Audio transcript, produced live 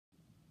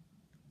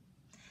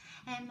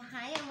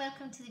Hi and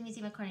welcome to the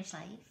Museum of Cornish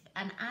Life,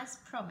 and as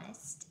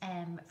promised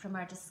from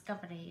our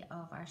discovery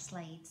of our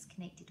slides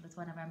connected with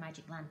one of our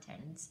magic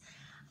lanterns,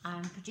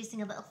 I'm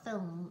producing a little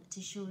film to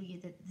show you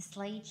the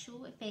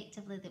slideshow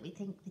effectively that we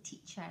think the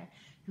teacher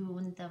who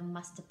owned them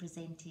must have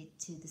presented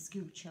to the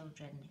school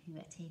children who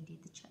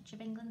attended the Church of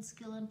England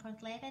school in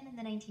Porthleven in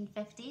the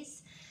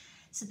 1950s.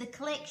 So the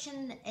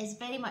collection is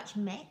very much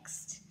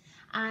mixed,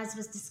 as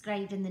was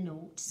described in the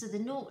note. So the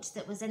note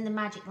that was in the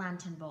magic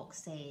lantern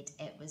box said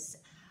it was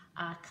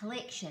a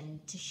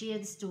collection to share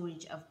the story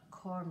of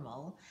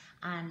Cornwall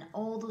and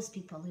all those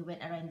people who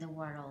went around the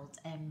world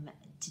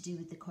to do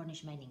with the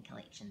Cornish mining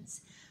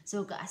collections. So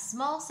we've got a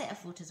small set of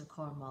photos of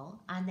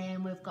Cornwall, and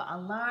then we've got a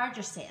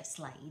larger set of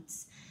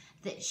slides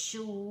that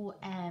show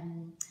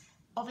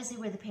obviously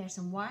where the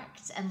person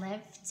worked and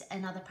lived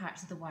in other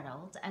parts of the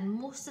world, and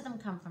most of them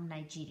come from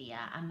Nigeria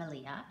and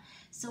Malaya.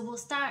 So we'll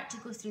start to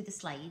go through the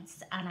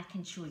slides and I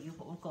can show you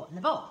what we've got in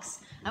the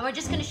box, and we're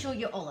just going to show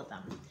you all of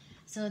them.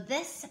 So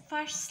this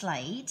first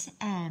slide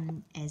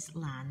is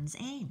Land's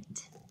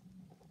End.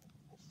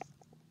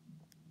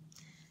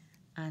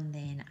 And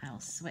then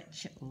I'll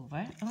switch it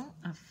over. Oh,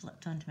 I've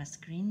flipped onto my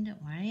screen,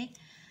 don't worry.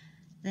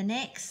 The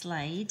next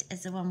slide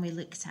is the one we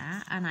looked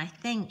at, and I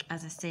think,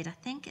 as I said, I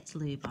think it's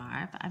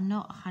Lubar, but I'm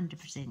not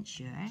 100%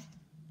 sure.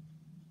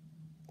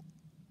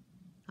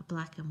 A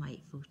black and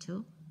white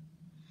photo.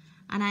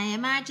 And I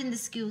imagine the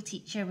school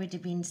teacher would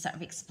have been sort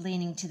of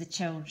explaining to the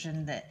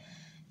children that,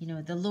 you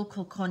know, the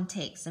local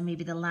context and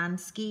maybe the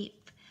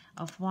landscape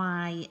of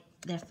why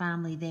their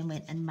family then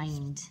went and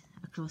mined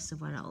across the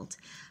world.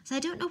 So I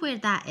don't know where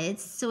that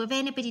is, so if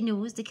anybody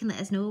knows they can let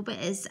us know, but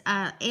it's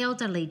an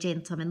elderly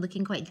gentleman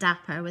looking quite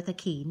dapper with a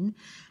cane,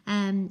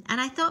 and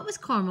I thought it was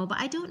Cornwall, but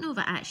I don't know if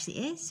it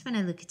actually is when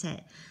I look at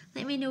it.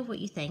 Let me know what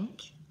you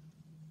think.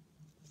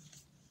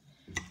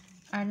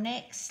 Our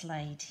next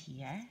slide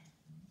here,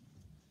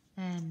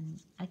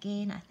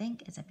 again I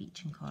think it's a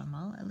beach in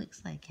Cornwall, it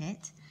looks like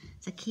it.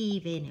 It's a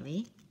cave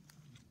anyway.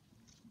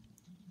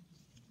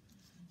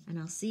 And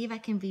I'll see if I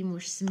can be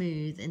more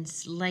smooth in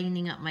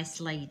lining up my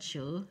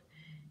slideshow.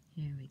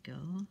 Here we go.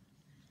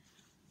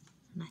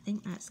 And I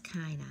think that's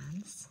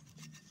Kynan's.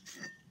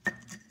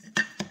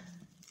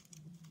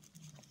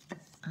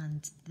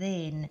 And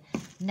then,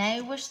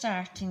 now we're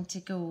starting to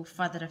go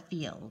further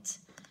afield.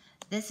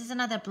 This is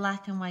another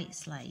black and white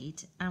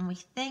slide, and we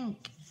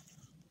think,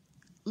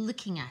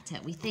 looking at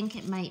it, we think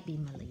it might be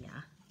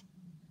Malaya.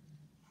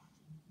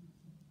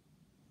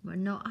 We're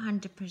not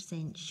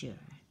 100% sure.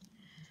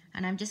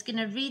 And I'm just going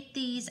to read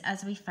these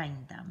as we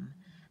find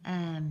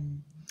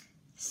them.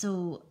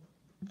 So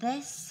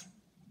this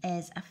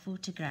is a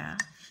photograph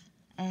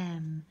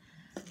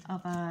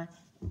of a,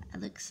 it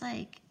looks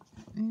like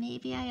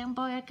maybe a young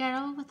boy or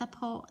girl with a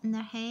pot in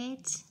their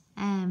head.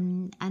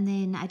 And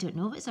then I don't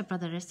know if it's a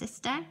brother or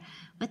sister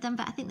with them,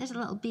 but I think there's a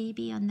little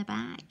baby on the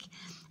back.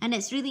 And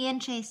it's really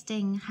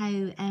interesting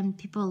how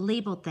people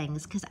labelled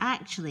things, because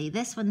actually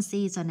this one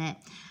says on it,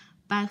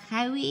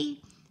 Bahawi,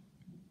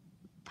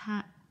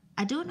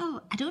 I don't know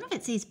if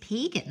it says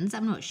pagans,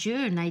 I'm not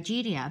sure,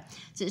 Nigeria.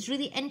 So it's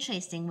really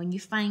interesting when you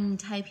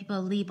find how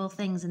people label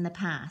things in the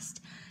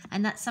past.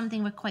 And that's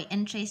something we're quite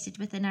interested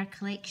with in our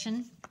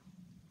collection.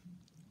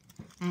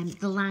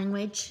 The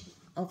language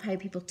of how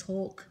people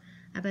talk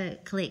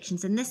about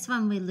collections. And this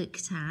one we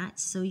looked at,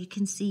 so you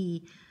can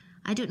see,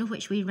 I don't know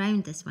which way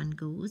round this one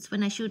goes.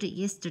 When I showed it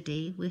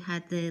yesterday, we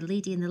had the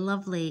lady in the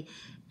lovely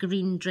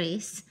green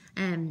dress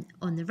on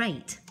the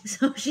right.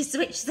 So she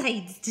switched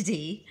sides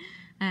today.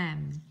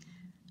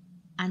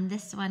 And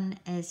this one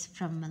is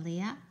from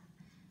Malaya,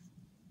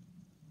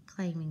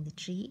 climbing the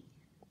tree,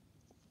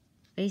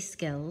 very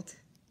skilled.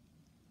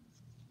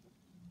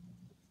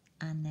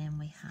 And then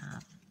we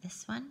have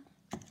this one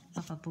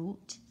of a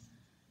boat.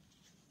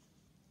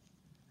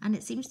 And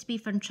it seems to be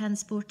from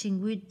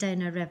transporting wood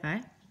down a river.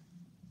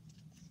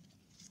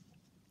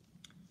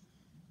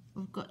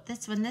 We've got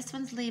this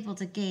one's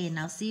labelled again.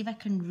 I'll see if I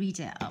can read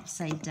it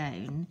upside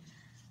down.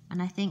 And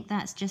I think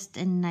that's just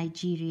in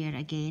Nigeria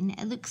again.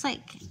 It looks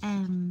like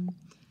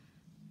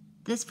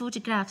this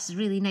photograph's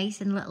really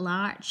nice and little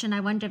arch, and I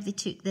wonder if they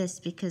took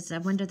this because I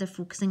wonder they're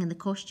focusing on the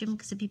costume,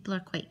 because the people are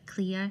quite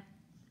clear.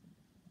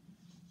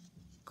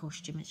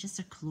 Costume, it's just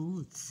their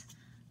clothes.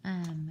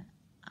 And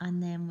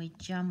then we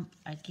jump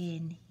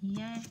again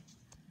here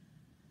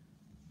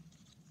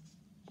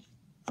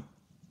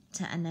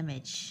to an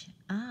image.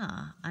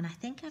 And I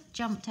think I've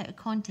jumped out of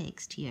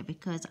context here,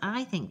 because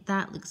I think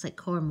that looks like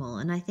Cornwall,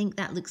 and I think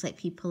that looks like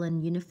people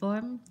in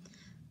uniform.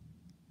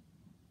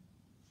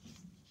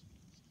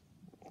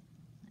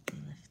 Let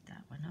me lift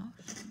that one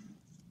off.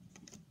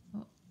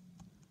 Oh.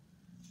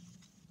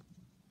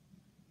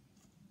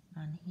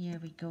 And here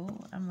we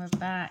go, and we're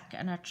back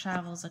on our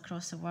travels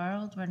across the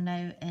world. We're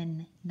now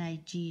in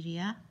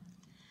Nigeria,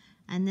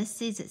 and this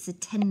says it's a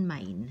tin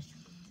mine.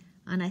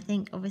 And I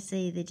think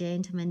obviously the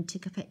gentleman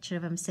took a picture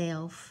of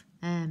himself,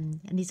 and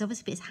he's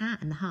obviously put his hat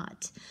in the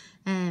hut.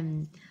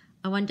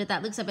 I wonder,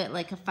 that looks a bit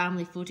like a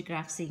family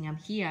photograph saying I'm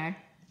here.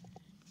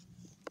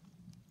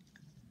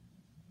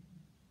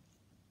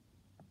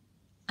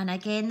 And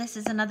again, this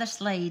is another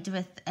slide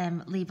with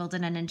labelled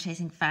in an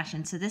interesting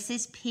fashion. So this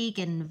is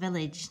Pagan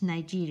Village,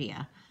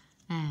 Nigeria.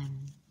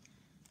 And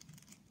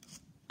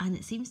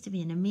it seems to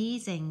be an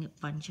amazing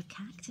bunch of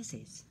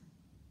cactuses.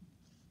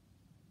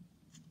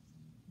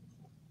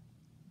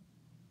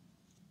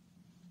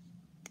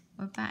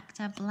 We're back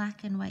to a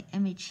black and white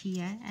image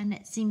here, and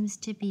it seems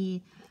to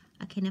be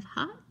a kind of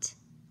hut.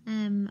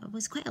 It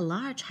was quite a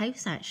large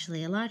house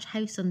actually, a large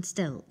house on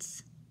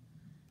stilts.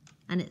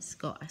 And it's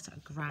got a sort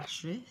of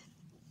grass roof.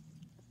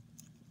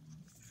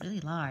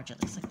 Really large,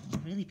 it looks like a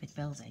really big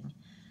building.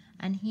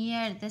 And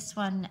here, this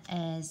one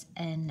is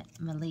in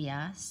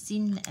Malaya,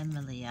 seen in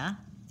Malaya.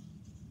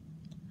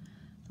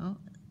 Oh,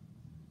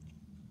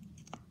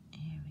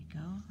 here we go.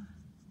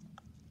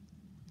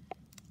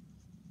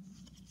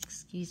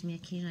 Excuse me,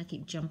 I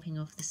keep jumping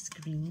off the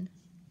screen.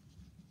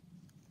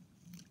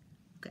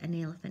 Got an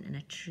elephant in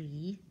a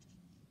tree.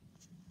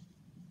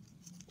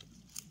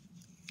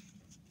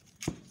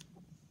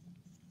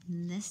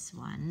 And this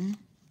one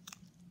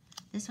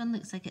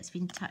looks like it's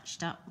been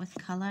touched up with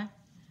colour.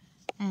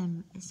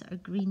 It's sort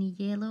of greeny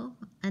yellow,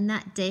 and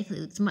that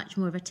definitely looks much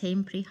more of a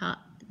temporary hut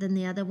than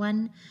the other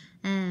one.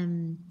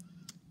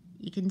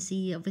 You can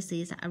see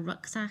obviously it's a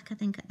rucksack I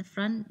think at the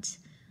front,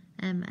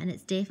 and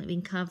it's definitely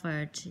been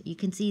covered. You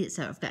can see it's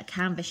sort of got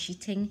canvas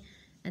sheeting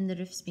and the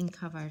roof's been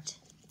covered.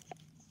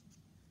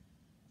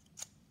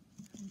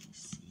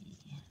 Let's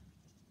see.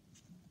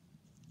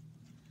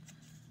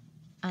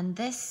 And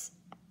this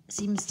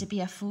seems to be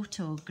a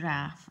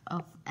photograph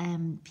of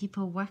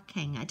people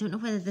working. I don't know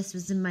whether this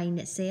was the mine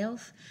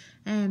itself,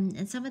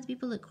 and some of the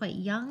people look quite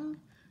young.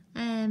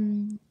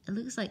 It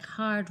looks like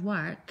hard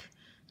work,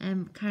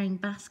 carrying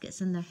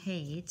baskets on their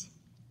head.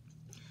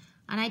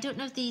 And I don't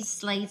know if these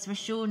slides were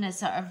shown as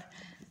sort of,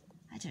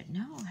 I don't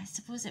know, I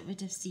suppose it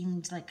would have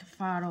seemed like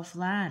far off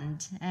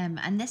land.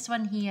 And this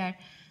one here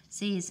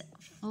says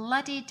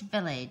flooded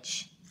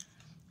village,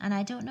 and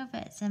I don't know if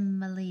it's in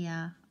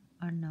Malaya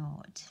or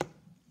not.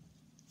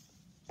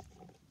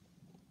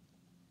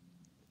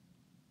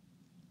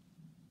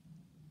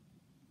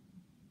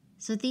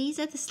 So these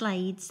are the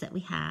slides that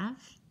we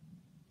have,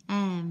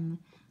 and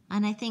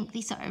I think they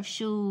sort of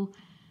show,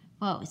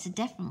 well, it's a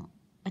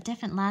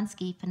different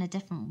landscape and a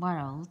different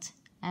world,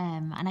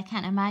 and I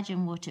can't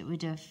imagine what it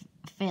would have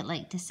felt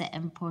like to sit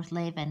in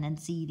Porthleven and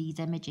see these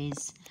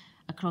images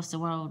across the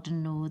world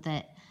and know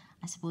that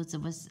I suppose the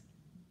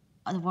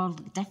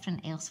world looked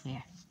different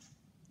elsewhere.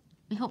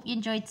 We hope you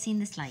enjoyed seeing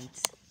the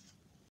slides.